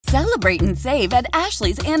Celebrate and save at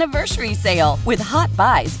Ashley's Anniversary Sale. With Hot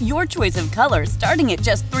Buys, your choice of colors starting at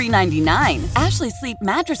just $3.99. Ashley Sleep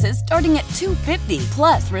mattresses starting at $2.50.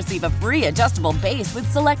 Plus, receive a free adjustable base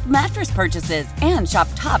with select mattress purchases. And shop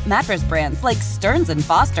top mattress brands like Stearns &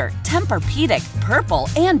 Foster, Tempur-Pedic, Purple,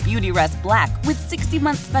 and Beautyrest Black with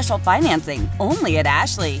 60-month special financing. Only at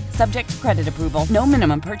Ashley. Subject to credit approval. No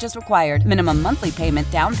minimum purchase required. Minimum monthly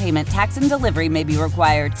payment, down payment, tax, and delivery may be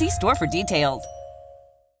required. See store for details.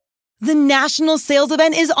 The national sales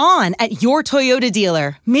event is on at your Toyota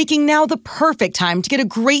dealer, making now the perfect time to get a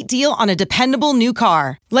great deal on a dependable new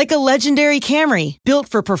car. Like a legendary Camry, built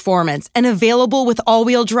for performance and available with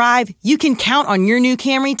all-wheel drive, you can count on your new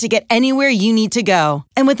Camry to get anywhere you need to go.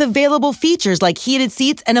 And with available features like heated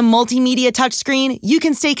seats and a multimedia touchscreen, you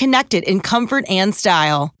can stay connected in comfort and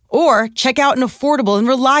style. Or check out an affordable and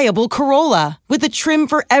reliable Corolla with a trim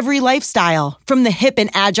for every lifestyle, from the hip and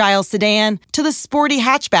agile sedan to the sporty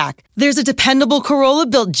hatchback. There's a dependable Corolla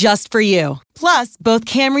built just for you. Plus, both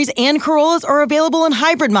Camrys and Corollas are available in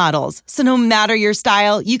hybrid models, so no matter your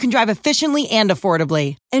style, you can drive efficiently and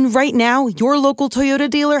affordably. And right now, your local Toyota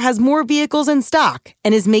dealer has more vehicles in stock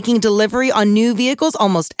and is making delivery on new vehicles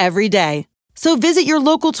almost every day. So visit your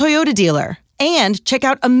local Toyota dealer. And check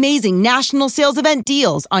out amazing national sales event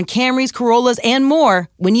deals on Camrys, Corollas, and more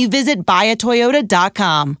when you visit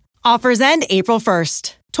buyatoyota.com. Offers end April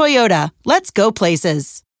 1st. Toyota, let's go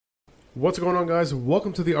places. What's going on, guys?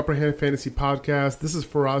 Welcome to the Upper Hand Fantasy Podcast. This is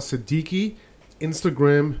Faraz Siddiqui.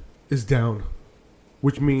 Instagram is down,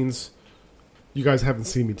 which means you guys haven't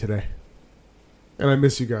seen me today. And I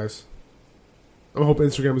miss you guys. I hope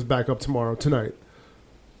Instagram is back up tonight.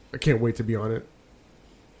 I can't wait to be on it,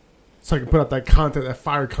 so I can put out that content, that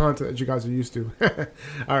fire content that you guys are used to.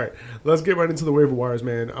 All right, let's get right into the waiver wires,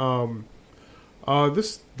 man.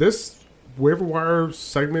 This waiver wire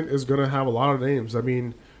segment is going to have a lot of names. I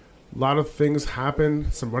mean, a lot of things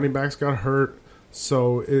happened. Some running backs got hurt.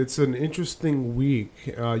 So it's an interesting week.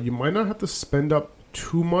 You might not have to spend up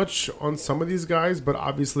too much on some of these guys, but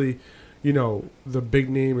obviously, you know, the big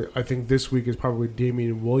name I think this week is probably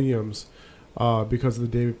Damian Williams because of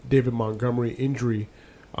the David Montgomery injury.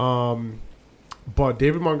 But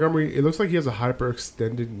David Montgomery, it looks like he has a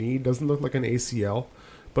hyperextended knee. Doesn't look like an ACL.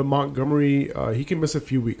 But Montgomery, he can miss a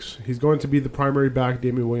few weeks. He's going to be the primary back,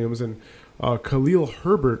 Damian Williams, and Khalil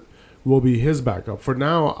Herbert will be his backup. For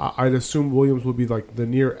now, I'd assume Williams will be like the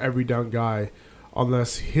near every down guy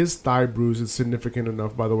unless his thigh bruise is significant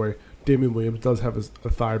enough. By the way, Damian Williams does have a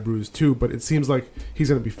thigh bruise too, but it seems like he's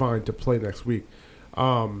going to be fine to play next week.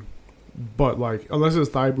 But like, unless his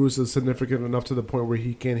thigh bruise is significant enough to the point where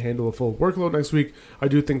he can't handle a full workload next week, I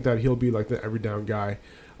do think that he'll be like the every down guy.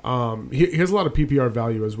 He has a lot of PPR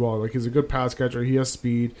value as well. Like, he's a good pass catcher. He has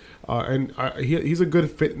speed, and he's a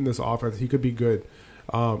good fit in this offense. He could be good,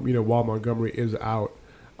 while Montgomery is out.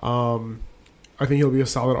 I think he'll be a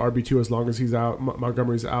solid RB2 as long as he's out.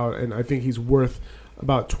 Montgomery's out, and I think he's worth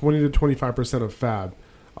about 20 to 25% of FAB.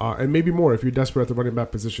 And maybe more if you're desperate at the running back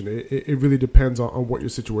position. It really depends on what your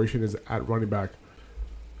situation is at running back.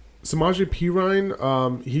 Samaje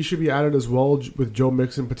Perine, he should be added as well with Joe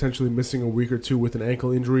Mixon potentially missing a week or two with an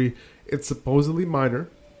ankle injury. It's supposedly minor,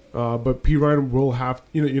 but Perine will have,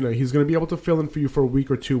 he's going to be able to fill in for you for a week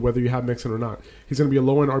or two whether you have Mixon or not. He's going to be a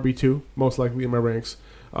low-end RB2, most likely in my ranks,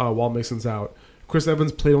 while Mixon's out. Chris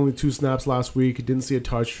Evans played only 2 snaps last week. Didn't see a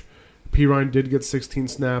touch. Perine did get 16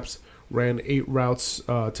 snaps. Ran 8 routes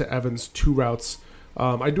to Evans, 2 routes.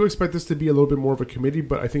 I do expect this to be a little bit more of a committee,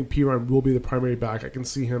 but I think Perine will be the primary back. I can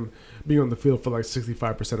see him being on the field for like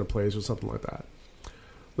 65% of plays or something like that.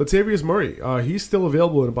 Latavius Murray, he's still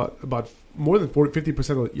available in about more than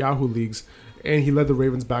 50% of Yahoo leagues, and he led the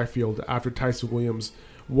Ravens backfield after Tyson Williams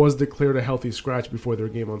was declared a healthy scratch before their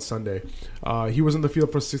game on Sunday. He was on the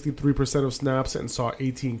field for 63% of snaps and saw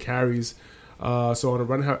 18 carries. So on a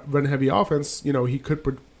run-heavy offense, he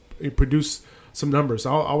could produce some numbers.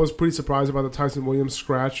 I was pretty surprised about the Tyson Williams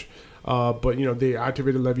scratch, but they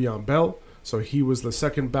activated Le'Veon Bell, so he was the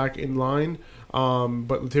second back in line.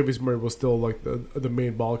 But Latavius Murray was still like the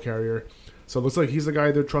main ball carrier, so it looks like he's the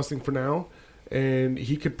guy they're trusting for now, and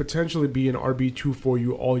he could potentially be an RB2 for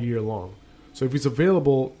you all year long. So if he's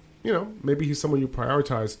available, maybe he's someone you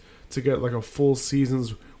prioritize to get like a full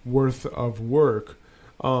season's worth of work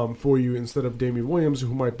for you instead of Damian Williams,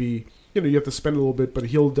 who might be. You have to spend a little bit, but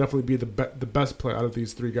he'll definitely be the best player out of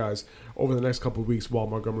these 3 guys over the next couple of weeks while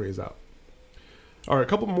Montgomery is out. All right, a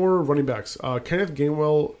couple more running backs. Kenneth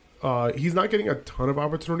Gainwell, he's not getting a ton of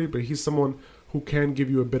opportunity, but he's someone who can give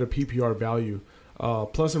you a bit of PPR value.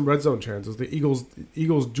 Plus some red zone chances. The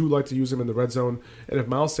Eagles do like to use him in the red zone, and if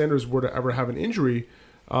Miles Sanders were to ever have an injury,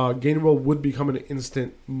 Gainwell would become an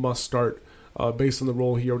instant must start based on the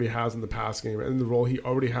role he already has in the pass game and the role he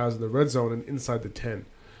already has in the red zone and inside the 10.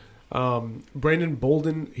 Brandon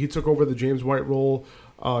Bolden, he took over the James White role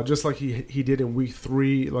just like he did in week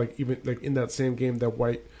 3, even in that same game that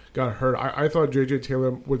White got hurt. I thought J.J.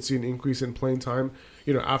 Taylor would see an increase in playing time,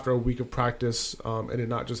 after a week of practice and it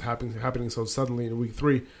not just happening so suddenly in week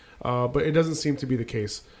 3. But it doesn't seem to be the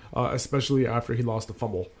case, especially after he lost the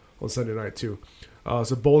fumble on Sunday night too.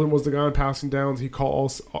 So Bolden was the guy on passing downs. He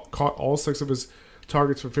caught all 6 of his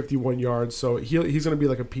targets for 51 yards. So he's going to be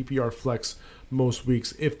like a PPR flex most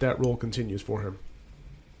weeks if that role continues for him.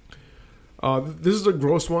 This is a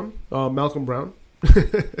gross one, Malcolm Brown.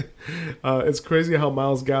 It's crazy how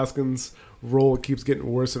Myles Gaskin's role keeps getting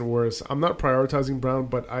worse and worse. I'm not prioritizing Brown,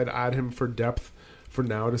 but I'd add him for depth for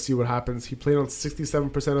now to see what happens. He played on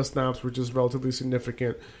 67% of snaps, which is relatively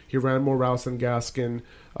significant. He ran more routes than Gaskin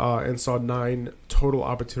and saw 9 total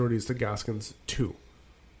opportunities to Gaskin's 2.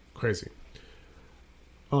 Crazy.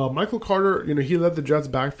 Michael Carter, he led the Jets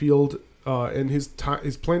backfield and his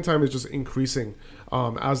playing time is just increasing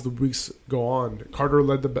as the weeks go on. Carter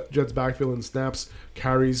led the Jets backfield in snaps,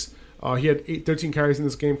 carries. He had 13 carries in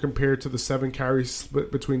this game compared to the 7 carries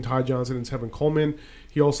split between Ty Johnson and Tevin Coleman.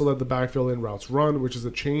 He also led the backfield in routes run, which is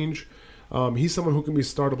a change. He's someone who can be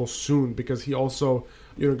startable soon because he also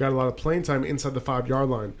got a lot of playing time inside the 5-yard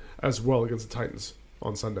line as well against the Titans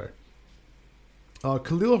on Sunday.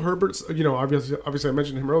 Khalil Herbert, obviously I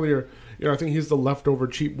mentioned him earlier. I think he's the leftover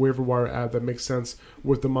cheap waiver wire ad that makes sense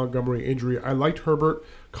with the Montgomery injury. I liked Herbert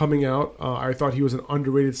coming out. I thought he was an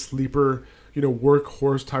underrated sleeper,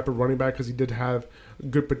 workhorse type of running back because he did have a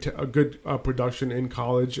good production in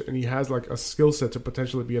college, and he has like a skill set to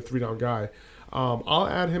potentially be a 3-down guy. I'll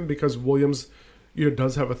add him because Williams,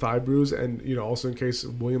 does have a thigh bruise, and also in case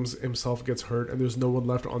Williams himself gets hurt and there's no one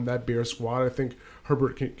left on that Bears squad, I think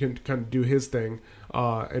Herbert can kind of do his thing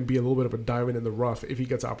and be a little bit of a diamond in the rough if he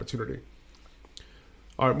gets opportunity.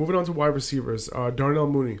 All right, moving on to wide receivers. Darnell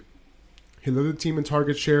Mooney, he led the team in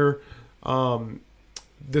target share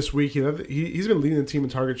this week. He's been leading the team in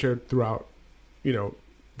target share throughout,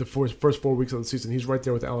 the first 4 weeks of the season. He's right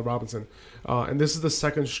there with Allen Robinson. And this is the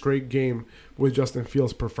second straight game with Justin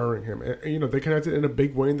Fields preferring him. And, they connected in a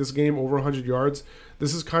big way in this game, over 100 yards.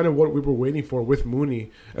 This is kind of what we were waiting for with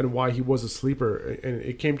Mooney and why he was a sleeper. And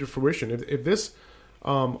it came to fruition. If this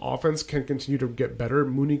offense can continue to get better,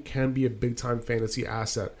 Mooney can be a big-time fantasy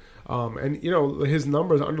asset. And, his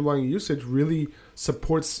numbers, underlying usage, really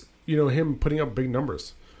supports, him putting up big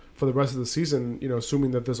numbers for the rest of the season, assuming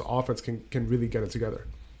that this offense can really get it together.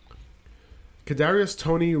 Kadarius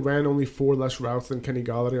Toney ran only 4 less routes than Kenny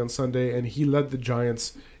Golladay on Sunday, and he led the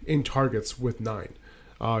Giants in targets with 9.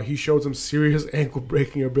 He showed some serious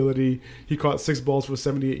ankle-breaking ability. He caught 6 balls for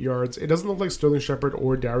 78 yards. It doesn't look like Sterling Shepard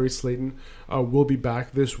or Darius Slayton will be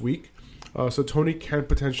back this week. So Toney can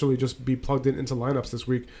potentially just be plugged into lineups this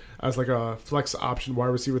week as like a flex option, wide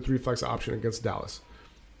receiver 3 flex option against Dallas.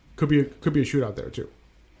 Could be a shootout there too.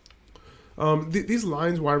 These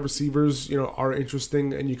Lions wide receivers, are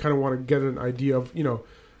interesting, and you kind of want to get an idea of,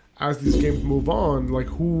 as these games move on, like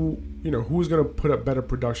who's going to put up better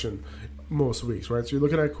production most weeks, right? So you're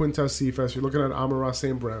looking at Quintez Cephas, you're looking at Amon-Ra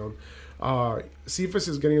St. Brown. Cephas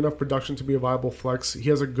is getting enough production to be a viable flex. He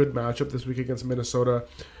has a good matchup this week against Minnesota.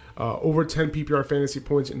 Over 10 PPR fantasy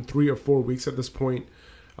points in 3 or 4 weeks at this point.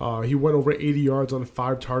 He went over 80 yards on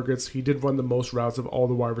 5 targets. He did run the most routes of all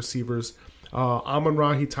the wide receivers.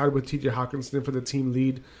 Amon-Ra, he tied with TJ Hawkinson for the team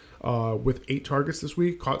lead with 8 targets this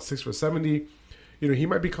week, caught 6 for 70. He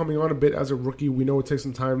might be coming on a bit as a rookie. We know it takes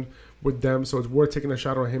some time with them, so it's worth taking a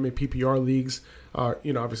shot on him in PPR leagues.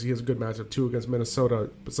 Obviously he has a good matchup too against Minnesota,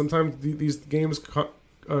 but sometimes these games come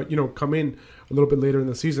in a little bit later in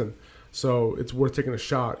the season, so it's worth taking a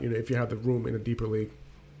shot, if you have the room in a deeper league.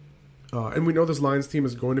 And we know this Lions team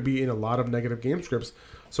is going to be in a lot of negative game scripts,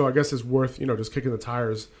 so I guess it's worth, just kicking the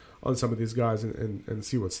tires on some of these guys and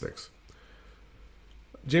see what sticks.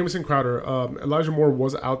 Jamison Crowder, Elijah Moore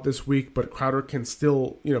was out this week, but Crowder can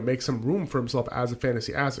still, make some room for himself as a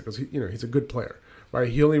fantasy asset because he's a good player, right?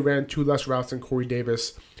 He only ran 2 less routes than Corey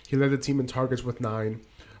Davis. He led the team in targets with 9.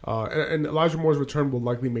 And Elijah Moore's return will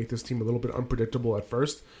likely make this team a little bit unpredictable at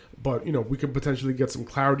first, but we could potentially get some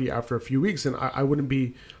clarity after a few weeks, and I wouldn't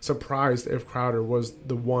be surprised if Crowder was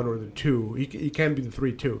the 1 or the 2. He can be the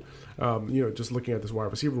 3 too. Just looking at this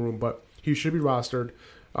wide receiver room, but he should be rostered.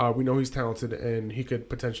 We know he's talented, and he could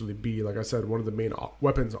potentially be, like I said, one of the main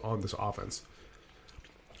weapons on this offense.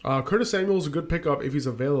 Curtis Samuel is a good pickup if he's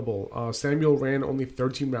available. Samuel ran only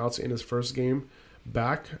 13 routes in his first game,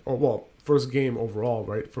 back, first game overall,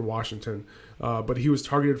 right, for Washington. But he was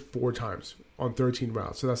targeted 4 times on 13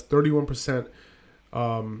 routes. So that's 31%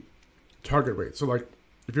 target rate. So, like,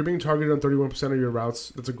 if you're being targeted on 31% of your routes,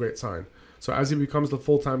 that's a great sign. So as he becomes the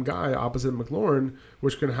full-time guy opposite McLaurin,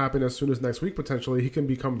 which can happen as soon as next week potentially, he can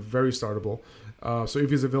become very startable. So if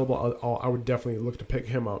he's available, I would definitely look to pick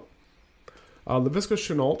him up. Laviska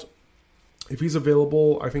Shenault, if he's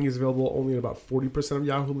available, I think he's available only in about 40% of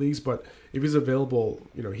Yahoo leagues, but if he's available,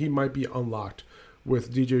 he might be unlocked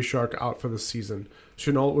with DJ Chark out for the season.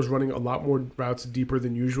 Shenault was running a lot more routes deeper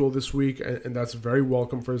than usual this week, and that's very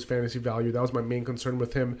welcome for his fantasy value. That was my main concern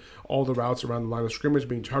with him. All the routes around the line of scrimmage,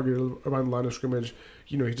 being targeted around the line of scrimmage,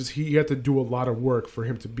 he had to do a lot of work for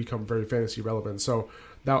him to become very fantasy relevant. So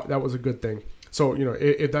that was a good thing. So,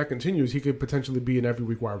 if that continues, he could potentially be an every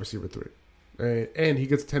week wide receiver 3. And he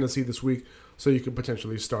gets Tennessee this week, so you could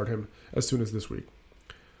potentially start him as soon as this week.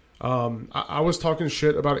 I was talking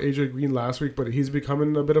shit about AJ Green last week, but he's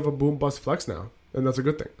becoming a bit of a boom-bust flex now, and that's a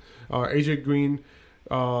good thing. AJ Green,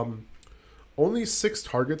 only 6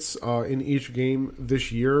 targets in each game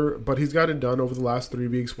this year, but he's got it done over the last 3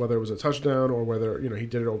 weeks, whether it was a touchdown or whether he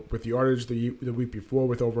did it with yardage the week before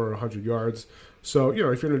with over 100 yards. So, if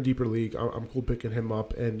you're in a deeper league, I'm cool picking him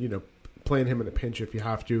up and, playing him in a pinch if you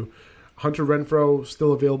have to. Hunter Renfrow,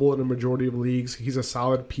 still available in a majority of leagues. He's a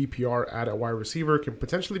solid PPR at wide receiver, can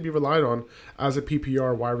potentially be relied on as a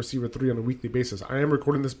PPR wide receiver 3 on a weekly basis. I am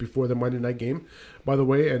recording this before the Monday night game, by the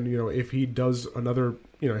way, and if he does another,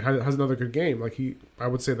 has another good game, I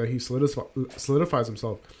would say that he solidifies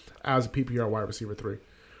himself as a PPR wide receiver 3.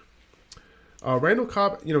 Randall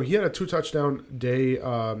Cobb, he had a 2-touchdown day.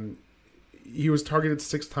 He was targeted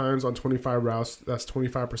 6 times on 25 routes. That's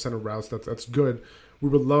 25% of routes. That's good. We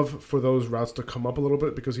would love for those routes to come up a little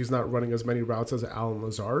bit because he's not running as many routes as Allen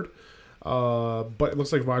Lazard. But it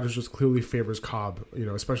looks like Rodgers just clearly favors Cobb,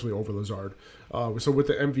 especially over Lazard. So with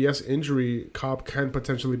the MVS injury, Cobb can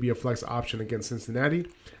potentially be a flex option against Cincinnati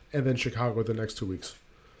and then Chicago the next 2 weeks.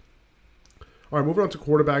 All right, moving on to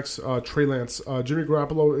quarterbacks. Trey Lance. Jimmy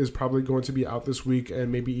Garoppolo is probably going to be out this week and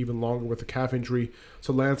maybe even longer with a calf injury,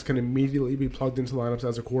 so Lance can immediately be plugged into lineups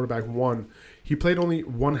as a quarterback 1. He played only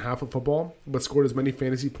one half of football, but scored as many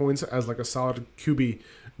fantasy points as a solid QB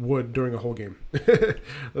would during a whole game.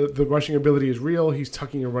 The rushing ability is real. He's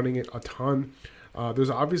tucking and running it a ton. There's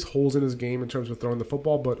obvious holes in his game in terms of throwing the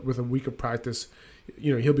football, but with a week of practice,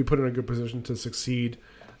 he'll be put in a good position to succeed.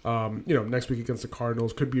 Next week against the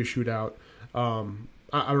Cardinals could be a shootout. I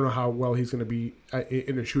don't know how well he's going to be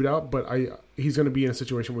in a shootout, but he's going to be in a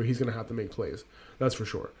situation where he's going to have to make plays. That's for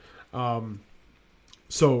sure.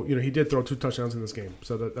 So he did throw 2 touchdowns in this game,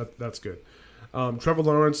 so that's good. Trevor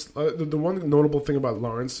Lawrence, the one notable thing about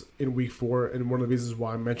Lawrence in week 4, and one of the reasons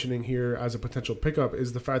why I'm mentioning here as a potential pickup,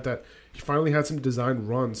 is the fact that he finally had some designed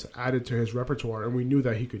runs added to his repertoire, and we knew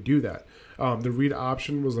that he could do that. The read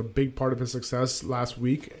option was a big part of his success last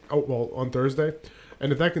week, on Thursday.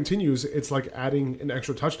 And if that continues, it's like adding an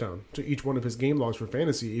extra touchdown to each one of his game logs for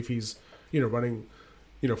fantasy if he's, running,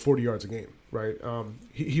 40 yards a game, right?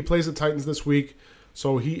 He plays the Titans this week,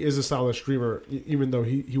 so he is a solid streamer, even though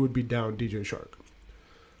he would be down DJ Chark.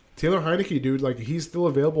 Taylor Heineke, dude, he's still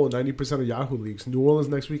available in 90% of Yahoo leagues. New Orleans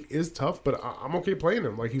next week is tough, but I'm okay playing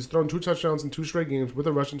him. He's thrown 2 touchdowns in 2 straight games with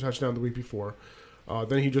a rushing touchdown the week before.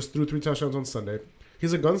 Then he just threw 3 touchdowns on Sunday.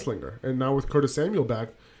 He's a gunslinger, and now with Curtis Samuel back,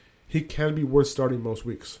 he can be worth starting most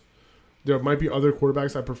weeks. There might be other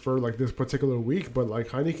quarterbacks I prefer this particular week, but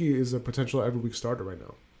Heineke is a potential every week starter right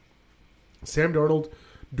now. Sam Darnold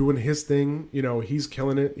doing his thing, he's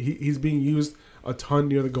killing it. He's being used a ton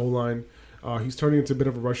near the goal line. He's turning into a bit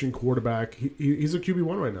of a rushing quarterback. He's a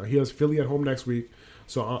QB1 right now. He has Philly at home next week,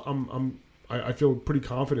 so I feel pretty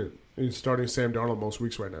confident in starting Sam Darnold most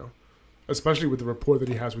weeks right now, especially with the rapport that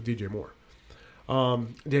he has with DJ Moore.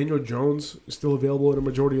 Daniel Jones is still available in a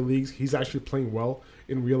majority of leagues. He's actually playing well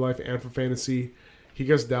in real life and for fantasy. He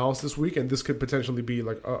gets Dallas this week, and this could potentially be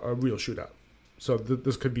a real shootout. So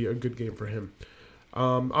this could be a good game for him.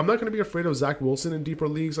 I'm not going to be afraid of Zach Wilson in deeper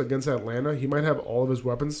leagues against Atlanta. He might have all of his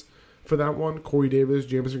weapons for that one. Corey Davis,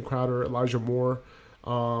 Jamison Crowder, Elijah Moore,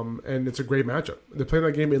 and it's a great matchup. They're playing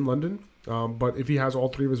that game in London, but if he has all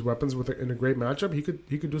 3 of his weapons in a great matchup, he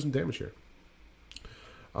could do some damage here.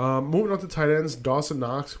 Moving on to tight ends, Dawson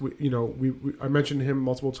Knox. I mentioned him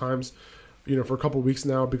multiple times, for a couple of weeks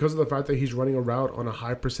now because of the fact that he's running a route on a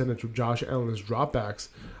high percentage of Josh Allen's dropbacks,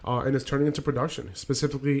 and it's turning into production,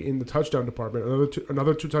 specifically in the touchdown department.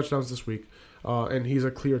 Another 2 touchdowns this week, and he's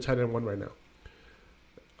a clear tight end 1 right now.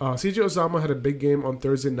 CJ Uzomah had a big game on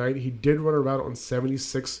Thursday night. He did run a route on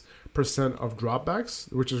 76% of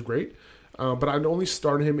dropbacks, which is great. But I'd only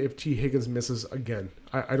start him if T. Higgins misses again.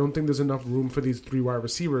 I don't think there's enough room for these 3 wide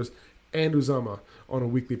receivers and Uzomah on a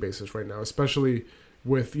weekly basis right now, especially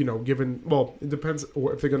with, given, well, it depends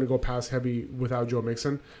if they're going to go pass heavy without Joe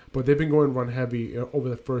Mixon, but they've been going run heavy over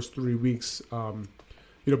the first 3 weeks,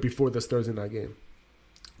 before this Thursday night game.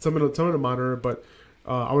 Something to monitor, but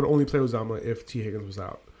I would only play Uzomah if T. Higgins was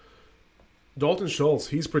out. Dalton Schultz,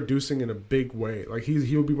 he's producing in a big way. Like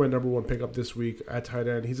he will be my number 1 pickup this week at tight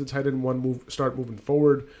end. He's a tight end 1 start moving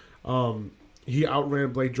forward. He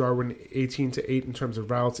outran Blake Jarwin 18-8 in terms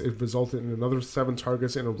of routes. It resulted in another 7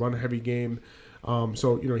 targets in a run-heavy game.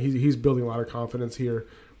 So he's building a lot of confidence here.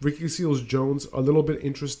 Ricky Seals-Jones, a little bit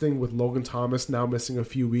interesting with Logan Thomas now missing a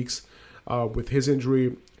few weeks with his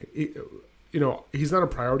injury. He's not a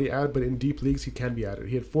priority ad, but in deep leagues he can be added.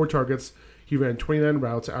 He had 4 targets. He ran 29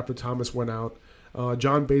 routes after Thomas went out.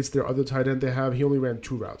 John Bates, their other tight end they have, he only ran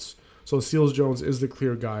 2 routes. So Seals-Jones is the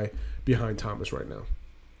clear guy behind Thomas right now.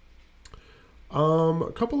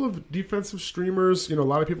 A couple of defensive streamers. A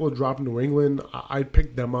lot of people are dropping New England. I'd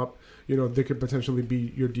pick them up. They could potentially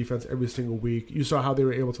be your defense every single week. You saw how they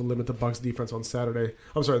were able to limit the Bucs defense on Saturday.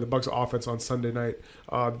 The Bucs offense on Sunday night.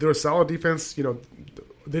 They're a solid defense.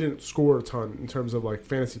 They didn't score a ton in terms of like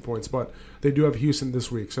fantasy points, but they do have Houston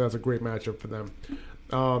this week, so that's a great matchup for them.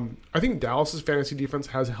 I think Dallas's fantasy defense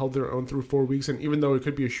has held their own through 4 weeks, and even though it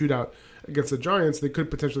could be a shootout against the Giants, they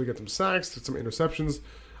could potentially get some sacks, some interceptions,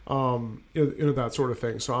 that sort of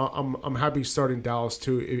thing. So I'm happy starting Dallas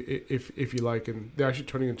too, if you like, and they're actually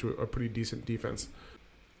turning into a pretty decent defense.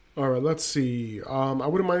 All right, let's see. I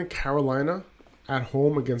wouldn't mind Carolina at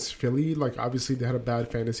home against Philly. Like, obviously they had a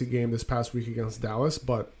bad fantasy game this past week against Dallas,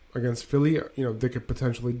 but against Philly, they could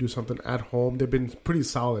potentially do something at home. They've been pretty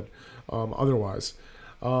solid otherwise.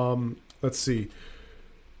 Let's see.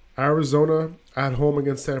 Arizona at home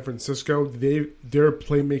against San Francisco. Their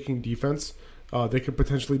playmaking defense, they could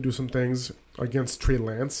potentially do some things against Trey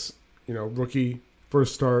Lance. Rookie,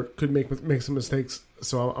 first start, could make some mistakes.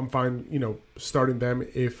 So I'm fine, starting them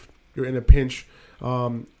if you're in a pinch.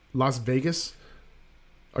 Las Vegas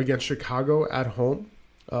against Chicago at home.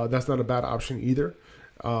 That's not a bad option either.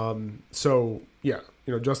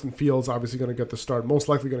 Justin Fields obviously going to get the start. Most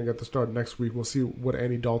likely going to get the start next week. We'll see what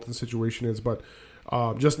Andy Dalton's situation is. But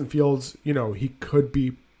Justin Fields, he could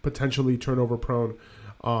be potentially turnover prone.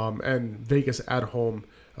 And Vegas at home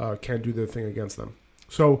can do their thing against them.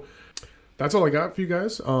 So that's all I got for you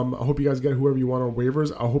guys. I hope you guys get whoever you want on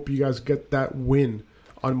waivers. I hope you guys get that win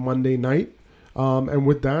on Monday night. And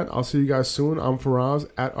with that, I'll see you guys soon. I'm Faraz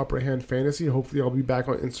at Upper Hand Fantasy. Hopefully I'll be back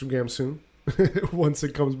on Instagram soon once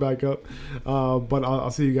it comes back up. But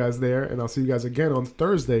I'll see you guys there, and I'll see you guys again on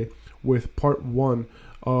Thursday with part 1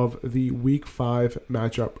 of the Week 5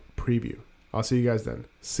 matchup preview. I'll see you guys then.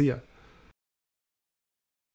 See ya.